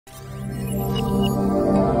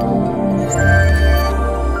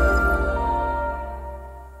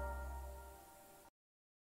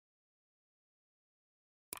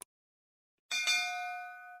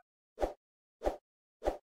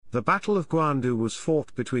The Battle of Guandu was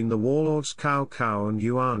fought between the warlords Cao Cao and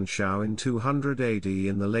Yuan Shao in 200 AD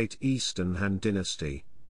in the late Eastern Han dynasty.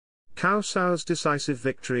 Cao Cao's decisive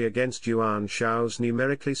victory against Yuan Shao's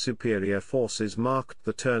numerically superior forces marked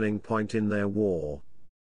the turning point in their war.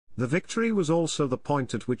 The victory was also the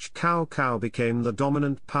point at which Cao Cao became the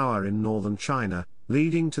dominant power in northern China,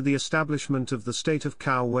 leading to the establishment of the state of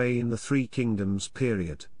Cao Wei in the Three Kingdoms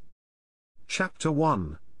period. Chapter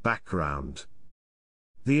 1 Background.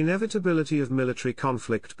 The inevitability of military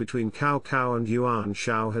conflict between Cao Cao and Yuan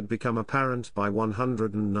Shao had become apparent by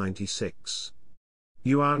 196.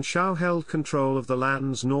 Yuan Shao held control of the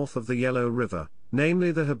lands north of the Yellow River,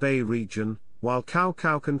 namely the Hebei region, while Cao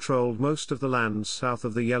Cao controlled most of the lands south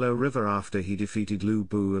of the Yellow River after he defeated Lu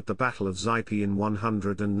Bu at the Battle of Xipei in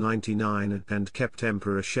 199 and kept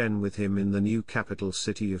Emperor Shen with him in the new capital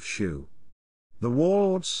city of Shu. The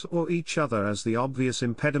warlords saw each other as the obvious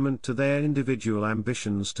impediment to their individual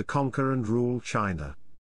ambitions to conquer and rule China.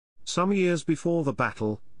 Some years before the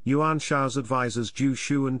battle, Yuan Shao's advisors Zhu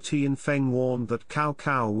Shu and Tian Feng warned that Cao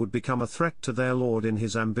Cao would become a threat to their lord in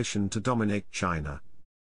his ambition to dominate China.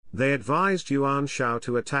 They advised Yuan Shao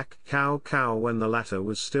to attack Cao Cao when the latter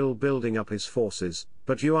was still building up his forces,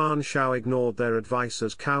 but Yuan Shao ignored their advice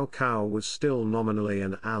as Cao Cao was still nominally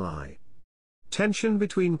an ally. Tension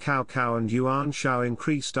between Cao Cao and Yuan Shao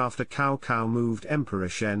increased after Cao Cao moved Emperor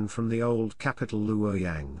Shen from the old capital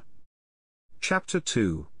Luoyang. Chapter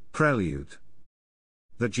 2 Prelude.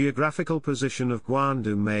 The geographical position of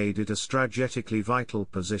Guandu made it a strategically vital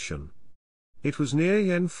position. It was near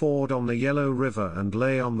Yen Ford on the Yellow River and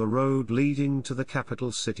lay on the road leading to the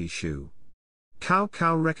capital city Shu. Cao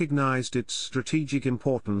Cao recognized its strategic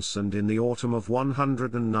importance and in the autumn of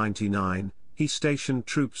 199, he stationed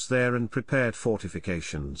troops there and prepared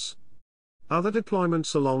fortifications. Other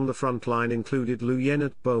deployments along the front line included Lu Yen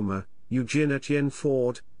at Boma, Yu Jin at Yen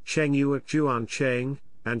Ford, Cheng Yu at Juancheng,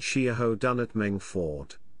 and Xia Ho Dun at Meng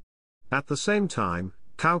Ford. At the same time,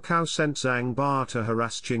 Cao Cao sent Zhang Ba to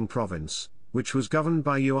harass Qing province, which was governed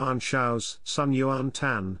by Yuan Shao's son Yuan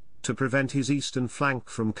Tan, to prevent his eastern flank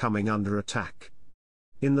from coming under attack.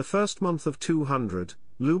 In the first month of 200,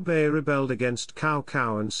 Liu Bei rebelled against Cao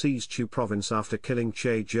Cao and seized Shu province after killing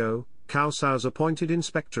Che Zhou, Cao Cao's appointed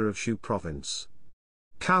inspector of Shu province.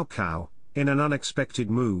 Cao Cao, in an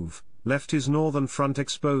unexpected move, left his northern front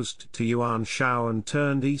exposed to Yuan Shao and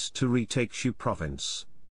turned east to retake Shu province.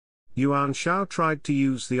 Yuan Shao tried to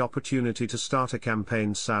use the opportunity to start a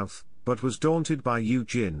campaign south, but was daunted by Yu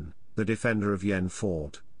Jin, the defender of Yen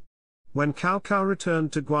Ford. When Cao Cao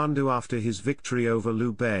returned to Guandu after his victory over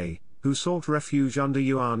Liu Bei, who sought refuge under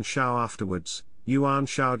Yuan Shao afterwards, Yuan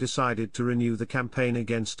Shao decided to renew the campaign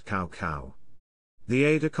against Cao Cao. The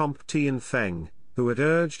aide-de-camp Tian Feng, who had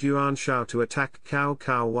urged Yuan Shao to attack Cao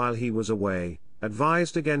Cao while he was away,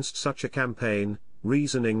 advised against such a campaign,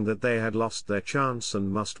 reasoning that they had lost their chance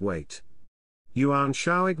and must wait. Yuan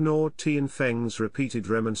Shao ignored Tian Feng's repeated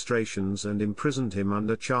remonstrations and imprisoned him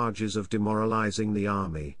under charges of demoralizing the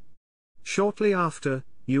army. Shortly after,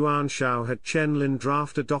 Yuan Shao had Chen Lin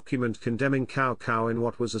draft a document condemning Cao Cao in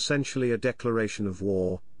what was essentially a declaration of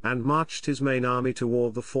war, and marched his main army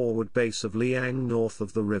toward the forward base of Liang north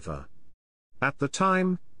of the river. At the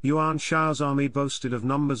time, Yuan Shao's army boasted of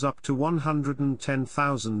numbers up to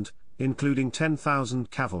 110,000, including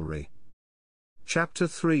 10,000 cavalry. Chapter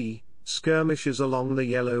 3 Skirmishes along the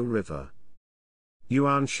Yellow River.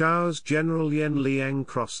 Yuan Shao's general Yan Liang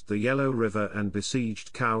crossed the Yellow River and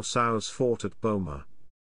besieged Cao Cao's fort at Boma.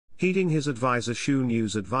 Heeding his advisor Xu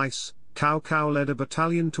Nu's advice, Cao Cao led a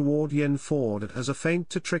battalion toward Yen Ford as a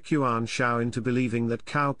feint to trick Yuan Shao into believing that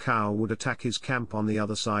Cao Cao would attack his camp on the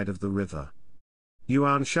other side of the river.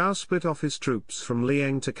 Yuan Shao split off his troops from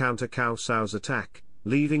Liang to counter Cao Cao's attack,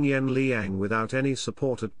 leaving Yan Liang without any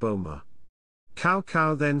support at Boma. Cao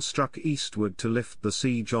Cao then struck eastward to lift the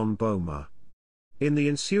siege on Boma. In the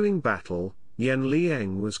ensuing battle, Yan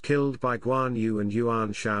Liang was killed by Guan Yu and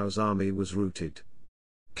Yuan Shao's army was routed.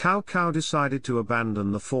 Cao Cao decided to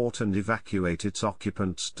abandon the fort and evacuate its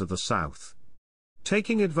occupants to the south.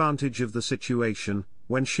 Taking advantage of the situation,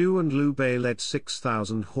 Wen Shu and Liu Bei led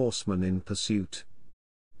 6,000 horsemen in pursuit.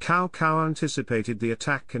 Cao Cao anticipated the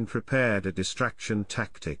attack and prepared a distraction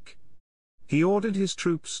tactic. He ordered his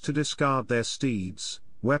troops to discard their steeds,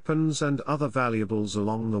 weapons and other valuables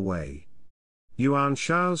along the way. Yuan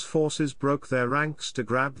Shao's forces broke their ranks to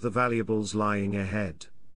grab the valuables lying ahead.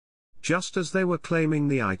 Just as they were claiming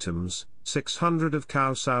the items, 600 of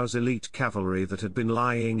Cao Cao's elite cavalry that had been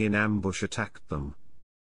lying in ambush attacked them.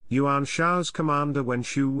 Yuan Shao's commander Wen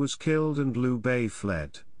Shu was killed and Liu Bei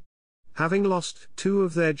fled. Having lost two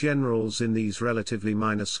of their generals in these relatively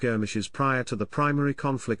minor skirmishes prior to the primary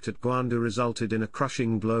conflict at Guandu resulted in a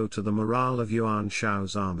crushing blow to the morale of Yuan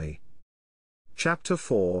Shao's army. Chapter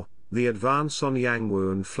 4: The Advance on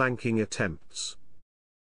Yangwu and Flanking Attempts.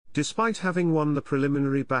 Despite having won the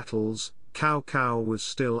preliminary battles, Cao Cao was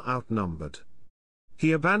still outnumbered.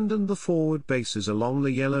 He abandoned the forward bases along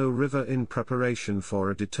the Yellow River in preparation for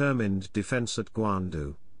a determined defense at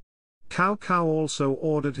Guandu. Cao Cao also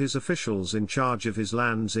ordered his officials in charge of his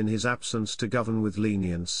lands in his absence to govern with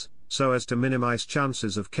lenience, so as to minimize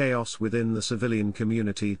chances of chaos within the civilian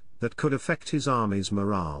community that could affect his army's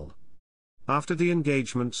morale. After the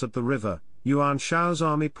engagements at the river, Yuan Shao's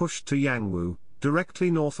army pushed to Yangwu, directly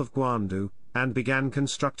north of Guandu, and began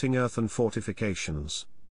constructing earthen fortifications.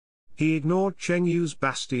 He ignored Cheng Yu's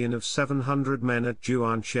bastion of 700 men at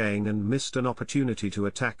Juancheng and missed an opportunity to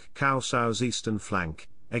attack Cao Cao's eastern flank,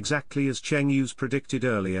 exactly as Cheng Yu's predicted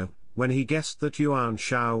earlier, when he guessed that Yuan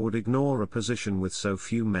Shao would ignore a position with so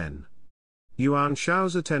few men. Yuan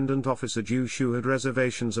Shao's attendant officer Zhu Shu had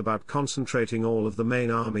reservations about concentrating all of the main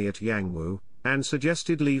army at Yangwu, and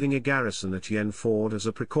suggested leaving a garrison at Yen Ford as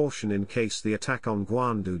a precaution in case the attack on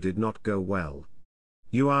Guandu did not go well.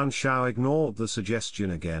 Yuan Shao ignored the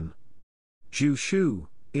suggestion again. Zhu Shu,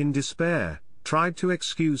 in despair, tried to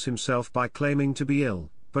excuse himself by claiming to be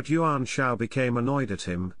ill, but Yuan Shao became annoyed at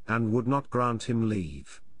him and would not grant him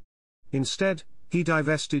leave. Instead, he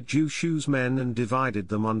divested Zhu Shu's men and divided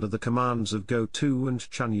them under the commands of Go Tu and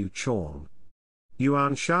Chun Yu Chong.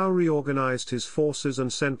 Yuan Shao reorganized his forces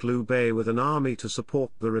and sent Liu Bei with an army to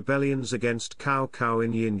support the rebellions against Cao Cao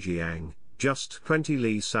in Yinjiang, just 20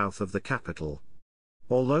 li south of the capital.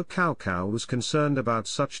 Although Cao Cao was concerned about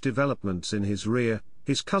such developments in his rear,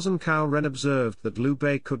 his cousin Cao Ren observed that Liu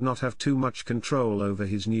Bei could not have too much control over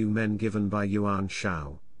his new men given by Yuan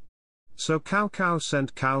Shao. So Cao Cao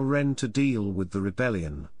sent Cao Ren to deal with the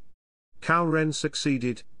rebellion. Cao Ren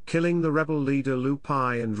succeeded, killing the rebel leader Liu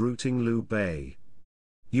Pai and routing Liu Bei.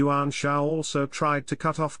 Yuan Shao also tried to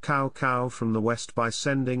cut off Cao Cao from the west by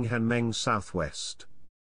sending Han Meng southwest.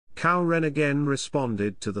 Cao Ren again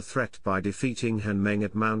responded to the threat by defeating Han Meng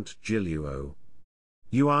at Mount Jiluo.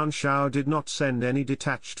 Yuan Shao did not send any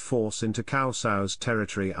detached force into Cao Cao's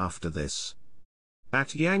territory after this. At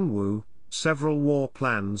Yangwu, several war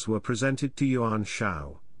plans were presented to Yuan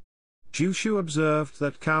Shao. Zhu Shu observed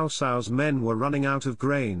that Cao Cao's men were running out of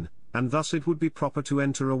grain, and thus it would be proper to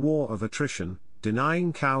enter a war of attrition,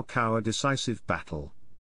 denying Cao Cao a decisive battle.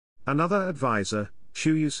 Another advisor,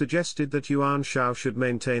 Xu Yu, suggested that Yuan Shao should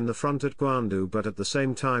maintain the front at Guandu but at the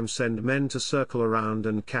same time send men to circle around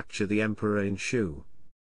and capture the emperor in Shu.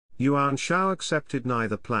 Yuan Shao accepted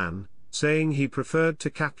neither plan, saying he preferred to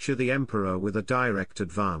capture the emperor with a direct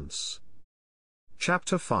advance.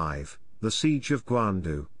 Chapter 5: The Siege of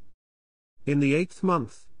Guandu. In the 8th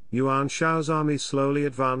month, Yuan Shao's army slowly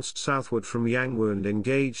advanced southward from Yangwu and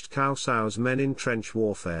engaged Cao Cao's men in trench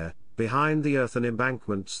warfare, behind the earthen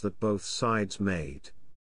embankments that both sides made.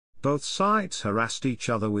 Both sides harassed each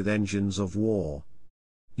other with engines of war.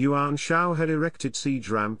 Yuan Shao had erected siege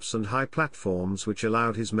ramps and high platforms which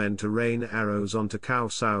allowed his men to rain arrows onto Cao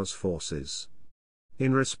Cao's forces.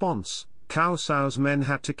 In response, Cao Cao's men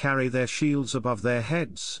had to carry their shields above their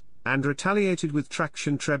heads, and retaliated with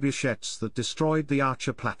traction trebuchets that destroyed the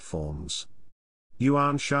archer platforms.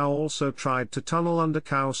 Yuan Shao also tried to tunnel under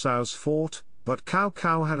Cao Cao's fort, but Cao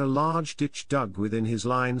Cao had a large ditch dug within his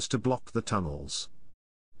lines to block the tunnels.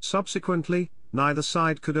 Subsequently, neither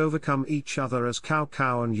side could overcome each other as Cao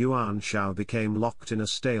Cao and Yuan Shao became locked in a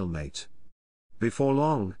stalemate. Before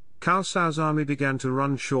long, Cao Cao's army began to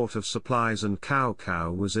run short of supplies and Cao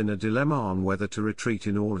Cao was in a dilemma on whether to retreat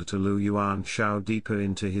in order to lure Yuan Shao deeper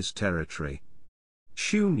into his territory.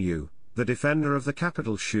 Xun Yu, the defender of the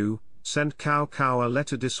capital Shu, sent Cao Cao a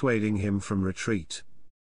letter dissuading him from retreat.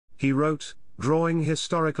 He wrote, drawing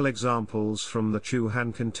historical examples from the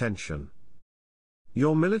Chu-Han contention.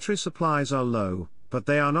 Your military supplies are low, but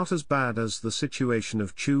they are not as bad as the situation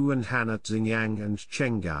of Chu and Han at Xingyang and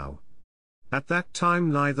Chenggao. At that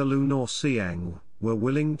time neither Lu nor Xiang were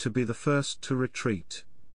willing to be the first to retreat.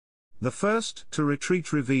 The first to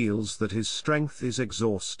retreat reveals that his strength is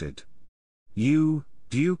exhausted. You,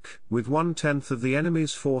 Duke, with 1/10 of the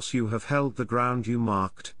enemy's force you have held the ground you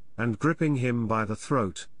marked, and gripping him by the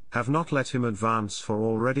throat, have not let him advance for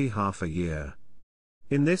already half a year.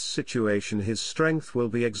 In this situation his strength will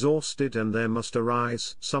be exhausted and there must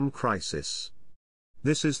arise some crisis.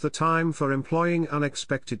 This is the time for employing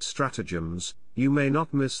unexpected stratagems, you may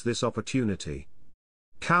not miss this opportunity.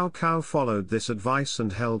 Cao Cao followed this advice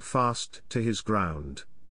and held fast to his ground.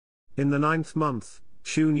 In the 9th month,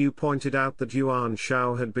 Xun Yu pointed out that Yuan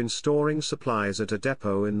Shao had been storing supplies at a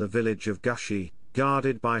depot in the village of Gushi,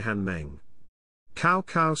 guarded by Han Meng. Cao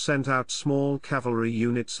Cao sent out small cavalry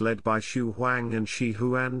units led by Xu Huang and Shi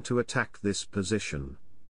Huan to attack this position.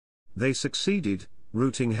 They succeeded,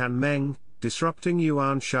 routing Han Meng, disrupting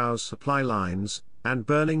Yuan Shao's supply lines, and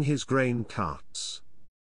burning his grain carts.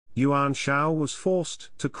 Yuan Shao was forced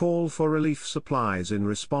to call for relief supplies in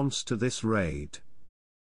response to this raid.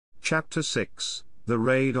 Chapter 6: The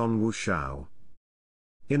Raid on Wushao.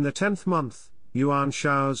 In the 10th month, Yuan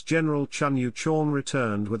Shao's general Chun Yuchong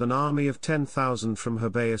returned with an army of 10,000 from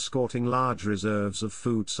Hebei escorting large reserves of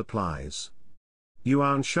food supplies.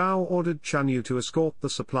 Yuan Shao ordered Chun Yu to escort the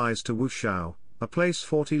supplies to Wushao, a place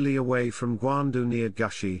 40 li away from Guandu near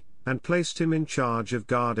Gushi, and placed him in charge of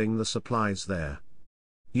guarding the supplies there.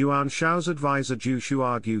 Yuan Shao's advisor Zhu Shu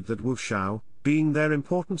argued that Wushao, being their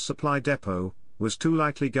important supply depot, was too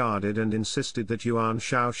lightly guarded and insisted that Yuan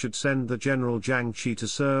Shao should send the general Jiang Qi to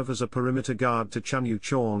serve as a perimeter guard to Chun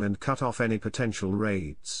Yuchong and cut off any potential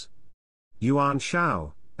raids. Yuan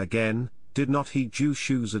Shao, again, did not heed Zhu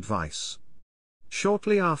Shu's advice.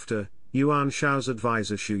 Shortly after, Yuan Shao's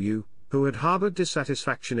advisor Xu Yu, who had harbored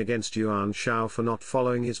dissatisfaction against Yuan Shao for not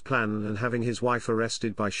following his plan and having his wife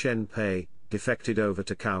arrested by Shen Pei, defected over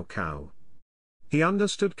to Cao Cao. He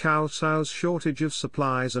understood Cao Cao's shortage of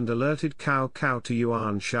supplies and alerted Cao Cao to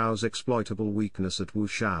Yuan Shao's exploitable weakness at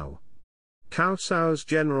Wushao. Cao Cao's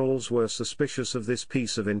generals were suspicious of this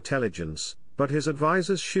piece of intelligence, but his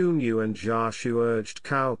advisors Xun Yu and Jia Shu urged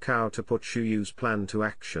Cao Cao to put Xu Yu's plan to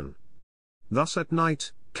action. Thus at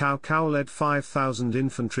night, Cao Cao led 5,000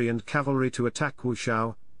 infantry and cavalry to attack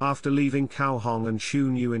Wushao, after leaving Cao Hong and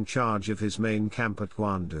Xun Yu in charge of his main camp at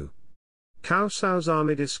Guandu. Cao Cao's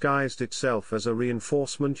army disguised itself as a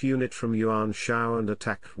reinforcement unit from Yuan Shao and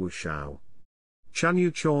attacked Wushao. Chun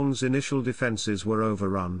Yuchong's initial defenses were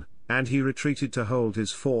overrun, and he retreated to hold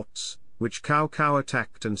his forts, which Cao Cao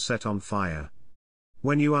attacked and set on fire.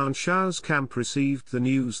 When Yuan Shao's camp received the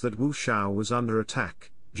news that Wushao was under attack,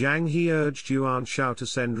 Jiang He urged Yuan Shao to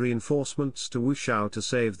send reinforcements to Wushao to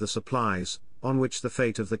save the supplies, on which the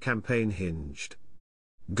fate of the campaign hinged.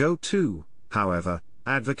 Go Tu, however,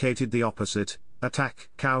 advocated the opposite: attack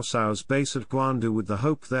Cao Cao's base at Guandu with the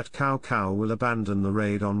hope that Cao Cao will abandon the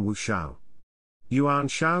raid on Wushao. Yuan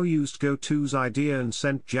Shao used Go Tu's idea and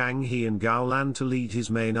sent Jiang He and Gao Lan to lead his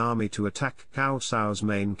main army to attack Cao Cao's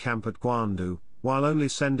main camp at Guandu, while only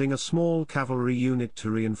sending a small cavalry unit to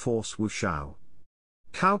reinforce Wushao.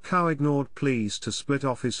 Cao Cao ignored pleas to split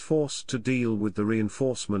off his force to deal with the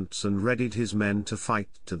reinforcements and readied his men to fight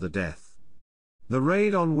to the death. The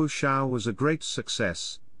raid on Wushao was a great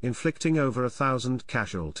success, inflicting over 1,000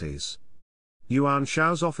 casualties. Yuan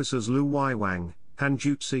Shao's officers Lu Waiwang, Han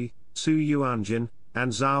Juzi, Su Yuanjin,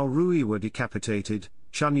 and Zhao Rui were decapitated.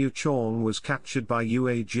 Chun Yuchong was captured by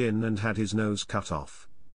Yue Jin and had his nose cut off.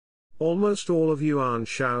 Almost all of Yuan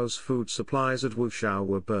Shao's food supplies at Wushao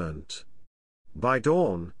were burnt. By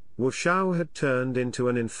dawn, Wushao had turned into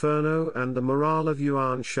an inferno and the morale of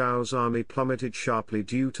Yuan Shao's army plummeted sharply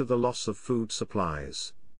due to the loss of food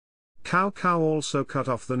supplies. Cao Cao also cut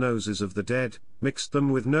off the noses of the dead, mixed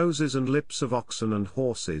them with noses and lips of oxen and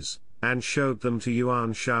horses, and showed them to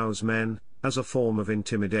Yuan Shao's men, as a form of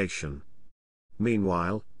intimidation.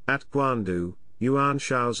 Meanwhile, at Guandu, Yuan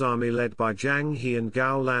Shao's army led by Jiang He and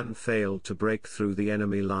Gao Lan failed to break through the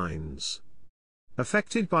enemy lines.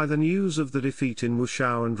 Affected by the news of the defeat in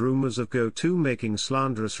Wushao and rumors of Go Tu making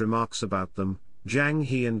slanderous remarks about them, Jiang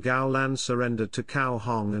He and Gao Lan surrendered to Cao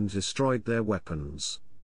Hong and destroyed their weapons.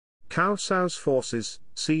 Cao Cao's forces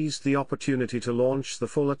seized the opportunity to launch the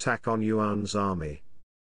full attack on Yuan's army.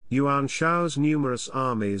 Yuan Shao's numerous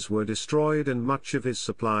armies were destroyed and much of his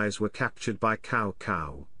supplies were captured by Cao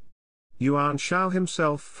Cao. Yuan Shao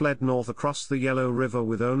himself fled north across the Yellow River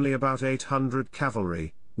with only about 800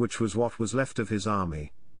 cavalry, which was what was left of his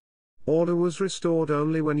army. Order was restored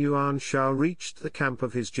only when Yuan Shao reached the camp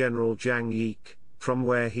of his general Jiang Yik, from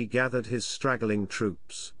where he gathered his straggling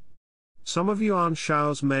troops. Some of Yuan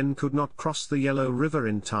Shao's men could not cross the Yellow River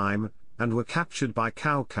in time, and were captured by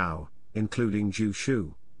Cao Cao, including Zhu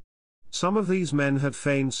Shu. Some of these men had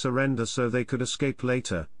feigned surrender so they could escape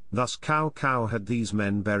later, thus Cao Cao had these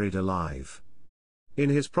men buried alive. In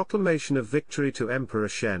his proclamation of victory to Emperor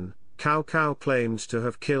Shen, Cao Cao claimed to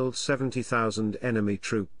have killed 70,000 enemy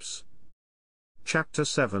troops. Chapter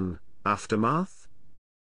 7: Aftermath.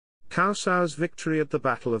 Cao Cao's victory at the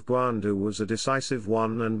Battle of Guandu was a decisive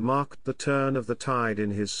one and marked the turn of the tide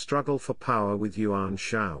in his struggle for power with Yuan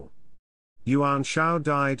Shao. Yuan Shao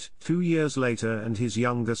died 2 years later and his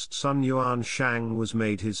youngest son Yuan Shang was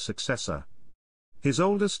made his successor. His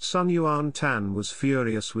oldest son Yuan Tan was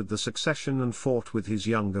furious with the succession and fought with his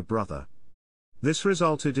younger brother. This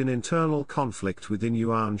resulted in internal conflict within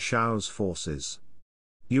Yuan Shao's forces.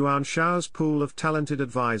 Yuan Shao's pool of talented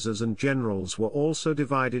advisors and generals were also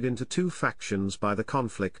divided into two factions by the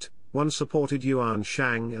conflict. One supported Yuan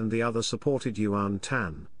Shang and the other supported Yuan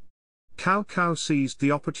Tan. Cao Cao seized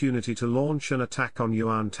the opportunity to launch an attack on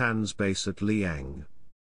Yuan Tan's base at Liang.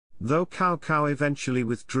 Though Cao Cao eventually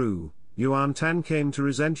withdrew, Yuan Tan came to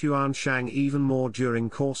resent Yuan Shang even more during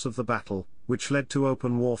course of the battle, which led to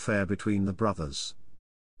open warfare between the brothers.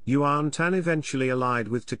 Yuan Tan eventually allied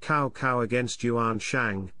with Cao Cao against Yuan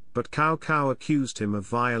Shang, but Cao Cao accused him of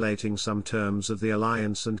violating some terms of the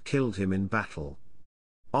alliance and killed him in battle.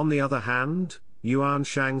 On the other hand, Yuan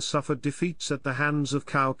Shang suffered defeats at the hands of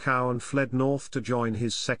Cao Cao and fled north to join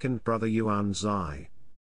his second brother Yuan Zai.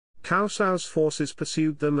 Cao Cao's forces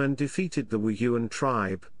pursued them and defeated the Wu Yuan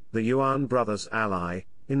tribe, the Yuan brothers' ally,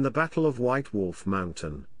 in the Battle of White Wolf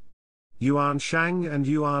Mountain. Yuan Shang and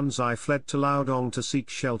Yuan Zai fled to Liaodong to seek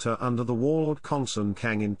shelter under the warlord Consun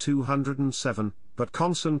Kang in 207, but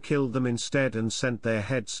Consun killed them instead and sent their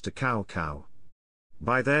heads to Cao Cao.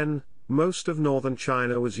 By then, most of northern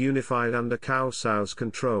China was unified under Cao Cao's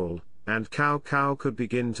control, and Cao Cao could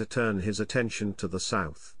begin to turn his attention to the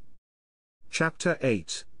south. Chapter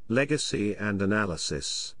 8, Legacy and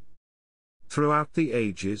Analysis. Throughout the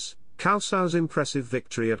ages, Cao Cao's impressive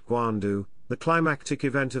victory at Guandu, the climactic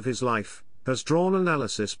event of his life, has drawn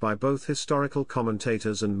analysis by both historical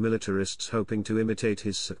commentators and militarists hoping to imitate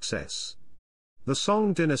his success. The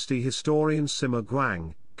Song dynasty historian Sima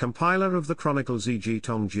Guang, compiler of the Chronicle Ziji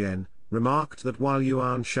Tongjian, remarked that while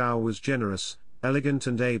Yuan Shao was generous, elegant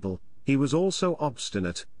and able, he was also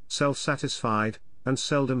obstinate, self-satisfied, and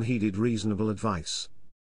seldom heeded reasonable advice.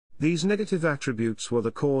 These negative attributes were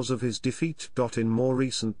the cause of his defeat. In more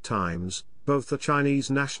recent times, both the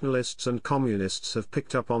Chinese nationalists and communists have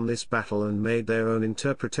picked up on this battle and made their own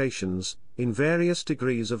interpretations, in various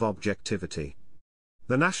degrees of objectivity.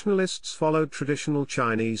 The nationalists followed traditional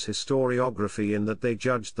Chinese historiography in that they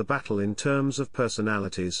judged the battle in terms of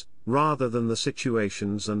personalities, rather than the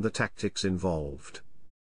situations and the tactics involved.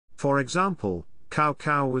 For example, Cao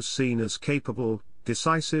Cao was seen as capable,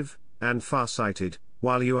 decisive, and far-sighted,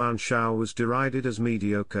 while Yuan Shao was derided as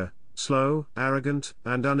mediocre, slow, arrogant,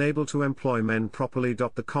 and unable to employ men properly.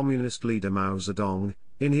 The communist leader Mao Zedong,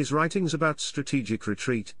 in his writings about strategic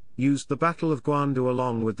retreat, used the Battle of Guandu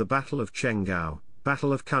along with the Battle of Chengao,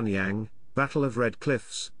 Battle of Kunyang, Battle of Red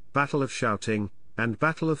Cliffs, Battle of Shaoting, and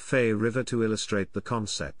Battle of Fei River to illustrate the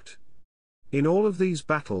concept. In all of these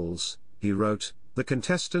battles, he wrote, the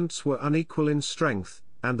contestants were unequal in strength,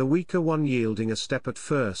 and the weaker one yielding a step at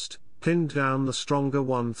first, pinned down the stronger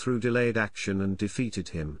one through delayed action and defeated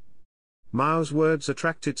him. Mao's words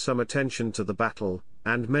attracted some attention to the battle,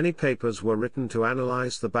 and many papers were written to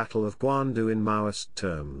analyze the Battle of Guandu in Maoist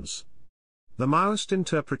terms. The Maoist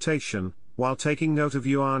interpretation, while taking note of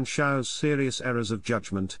Yuan Shao's serious errors of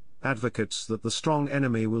judgment, advocates that the strong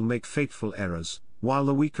enemy will make fateful errors, while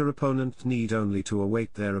the weaker opponent need only to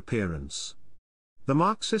await their appearance. The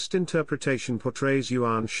Marxist interpretation portrays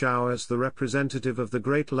Yuan Shao as the representative of the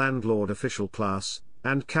great landlord official class,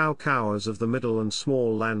 and Cao Cao as of the middle and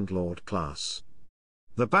small landlord class.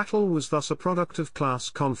 The battle was thus a product of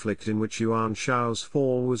class conflict in which Yuan Shao's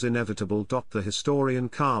fall was inevitable. The historian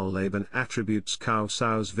Karl Laban attributes Cao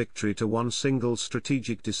Cao's victory to one single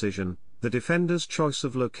strategic decision, the defender's choice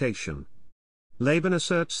of location. Laban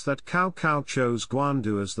asserts that Cao Cao chose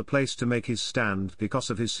Guandu as the place to make his stand because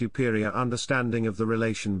of his superior understanding of the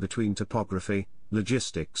relation between topography,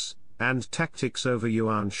 logistics, and tactics over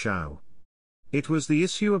Yuan Shao. It was the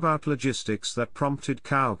issue about logistics that prompted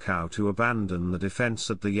Cao Cao to abandon the defense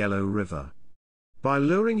at the Yellow River. By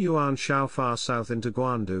luring Yuan Shao far south into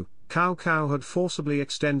Guandu, Cao Cao had forcibly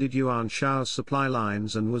extended Yuan Shao's supply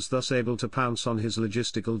lines and was thus able to pounce on his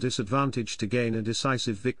logistical disadvantage to gain a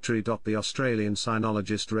decisive victory. The Australian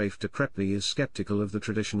sinologist Rafe de Crespigny is skeptical of the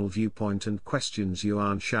traditional viewpoint and questions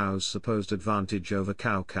Yuan Shao's supposed advantage over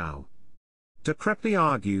Cao Cao. De Crespigny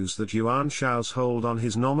argues that Yuan Shao's hold on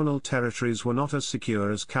his nominal territories were not as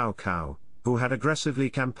secure as Cao Cao, who had aggressively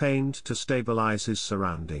campaigned to stabilize his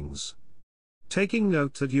surroundings. Taking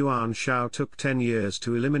note that Yuan Shao took 10 years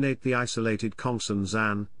to eliminate the isolated Kongsun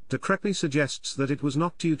Zan, de Crespigny suggests that it was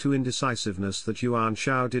not due to indecisiveness that Yuan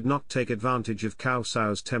Shao did not take advantage of Cao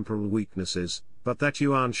Cao's temporal weaknesses, but that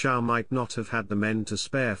Yuan Shao might not have had the men to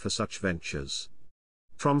spare for such ventures.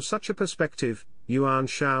 From such a perspective, Yuan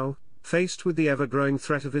Shao, faced with the ever-growing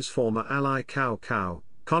threat of his former ally Cao Cao,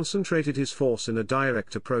 concentrated his force in a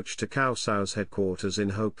direct approach to Cao Cao's headquarters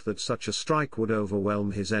in hope that such a strike would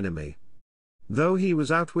overwhelm his enemy. Though he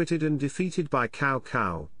was outwitted and defeated by Cao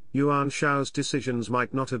Cao, Yuan Shao's decisions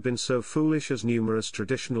might not have been so foolish as numerous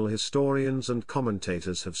traditional historians and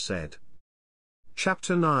commentators have said.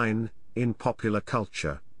 Chapter 9, in popular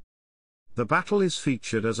culture. The battle is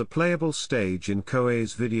featured as a playable stage in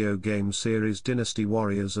Koei's video game series Dynasty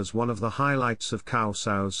Warriors as one of the highlights of Cao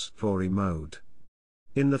Cao's story mode.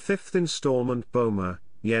 In the fifth installment, Boma,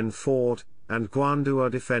 Yen Ford, and Guandu are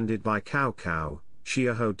defended by Cao Cao,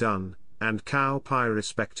 Xiahou Dun, and Cao Pai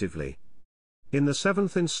respectively. In the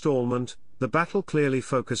seventh installment, the battle clearly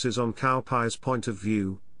focuses on Cao Pai's point of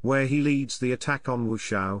view, where he leads the attack on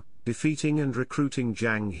Wushao, defeating and recruiting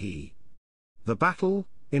Zhang He. The battle,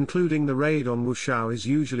 including the raid on Wushao, is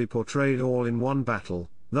usually portrayed all in one battle,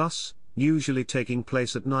 thus, usually taking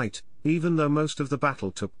place at night, even though most of the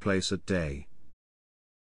battle took place at day.